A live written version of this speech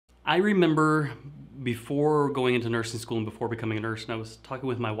I remember before going into nursing school and before becoming a nurse, and I was talking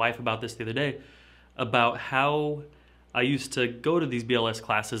with my wife about this the other day, about how I used to go to these BLS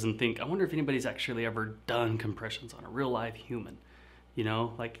classes and think, I wonder if anybody's actually ever done compressions on a real live human. You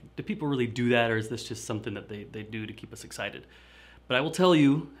know, like, do people really do that, or is this just something that they do to keep us excited? But I will tell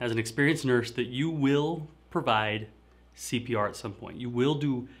you, as an experienced nurse, that you will provide CPR at some point. You will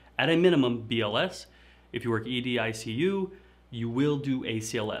do, at a minimum, BLS. If you work ED, ICU, you will do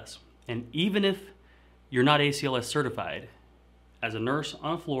ACLS. And even if you're not ACLS certified, as a nurse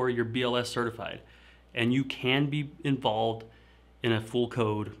on a floor, you're BLS certified, and you can be involved in a full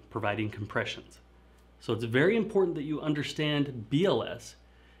code providing compressions. So it's very important that you understand BLS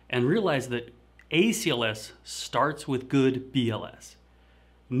and realize that ACLS starts with good BLS.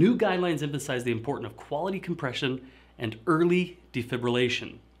 New guidelines emphasize the importance of quality compression and early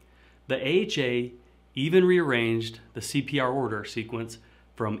defibrillation. The AHA even rearranged the CPR order sequence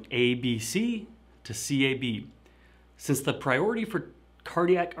from ABC to CAB, since the priority for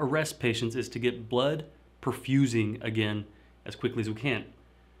cardiac arrest patients is to get blood perfusing again as quickly as we can.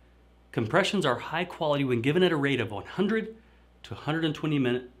 Compressions are high quality when given at a rate of 100 to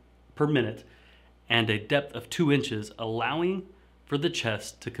 120 per minute and a depth of 2 inches, allowing for the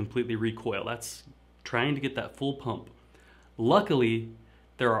chest to completely recoil. That's trying to get that full pump. Luckily,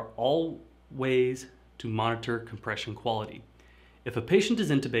 there are all ways to monitor compression quality. If a patient is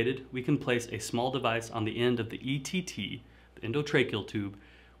intubated, we can place a small device on the end of the ETT, the endotracheal tube,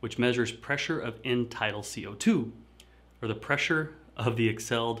 which measures pressure of end tidal CO2, or the pressure of the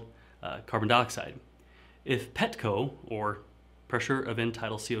exhaled carbon dioxide. If PETCO, or pressure of end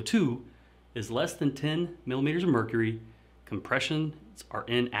tidal CO2, is less than 10 millimeters of mercury, compressions are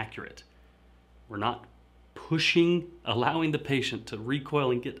inaccurate. We're not allowing the patient to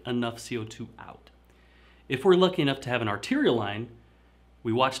recoil and get enough CO2 out. If we're lucky enough to have an arterial line,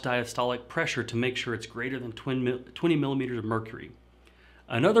 we watch diastolic pressure to make sure it's greater than 20 millimeters of mercury.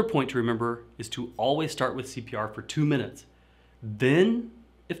 Another point to remember is to always start with CPR for 2 minutes. Then,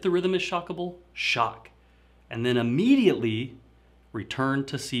 if the rhythm is shockable, shock. And then immediately return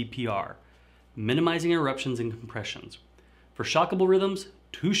to CPR, minimizing interruptions and compressions. For shockable rhythms,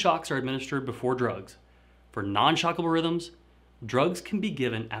 2 shocks are administered before drugs. For non-shockable rhythms, drugs can be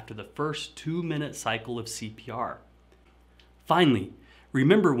given after the first 2-minute cycle of CPR. Finally,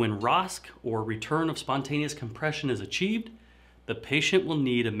 remember when ROSC, or return of spontaneous compression, is achieved, the patient will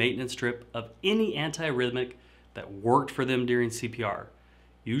need a maintenance strip of any antiarrhythmic that worked for them during CPR,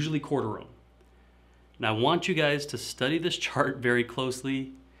 usually cortisone. Now I want you guys to study this chart very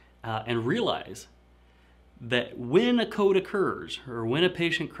closely and realize that when a code occurs or when a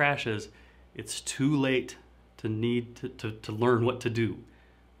patient crashes, it's too late to learn what to do,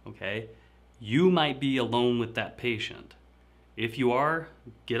 okay? You might be alone with that patient. If you are,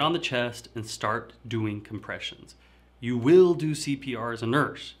 get on the chest and start doing compressions. You will do CPR as a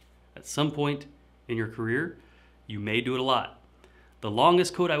nurse. At some point in your career, you may do it a lot. The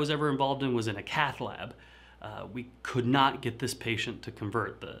longest code I was ever involved in was in a cath lab. We could not get this patient to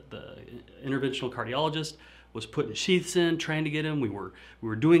convert. The interventional cardiologist was putting sheaths in, trying to get him. We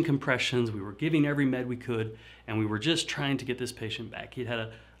were doing compressions, we were giving every med we could, and we were just trying to get this patient back. He'd had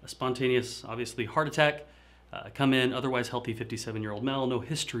a spontaneous, obviously, heart attack, come in, otherwise healthy 57-year-old male, no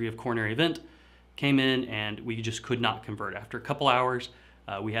history of coronary event, came in, and we just could not convert. After a couple hours,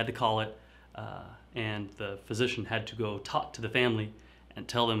 we had to call it, and the physician had to go talk to the family and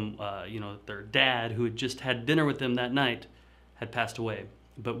tell them, you know, their dad, who had just had dinner with them that night, had passed away.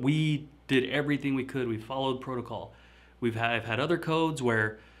 But we did everything we could. We followed protocol. I've had other codes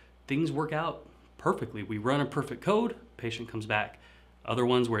where things work out perfectly. We run a perfect code, patient comes back. Other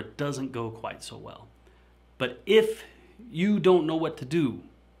ones where it doesn't go quite so well. But if you don't know what to do,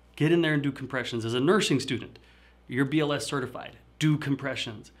 get in there and do compressions. As a nursing student, you're BLS certified. Do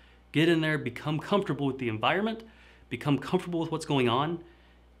compressions. Get in there, become comfortable with the environment, become comfortable with what's going on,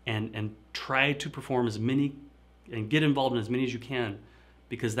 and try to perform as many and get involved in as many as you can,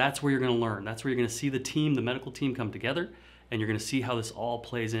 because that's where you're going to learn. That's where you're going to see the team, the medical team, come together, and you're going to see how this all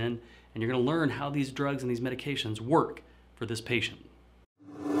plays in, and you're going to learn how these drugs and these medications work for this patient.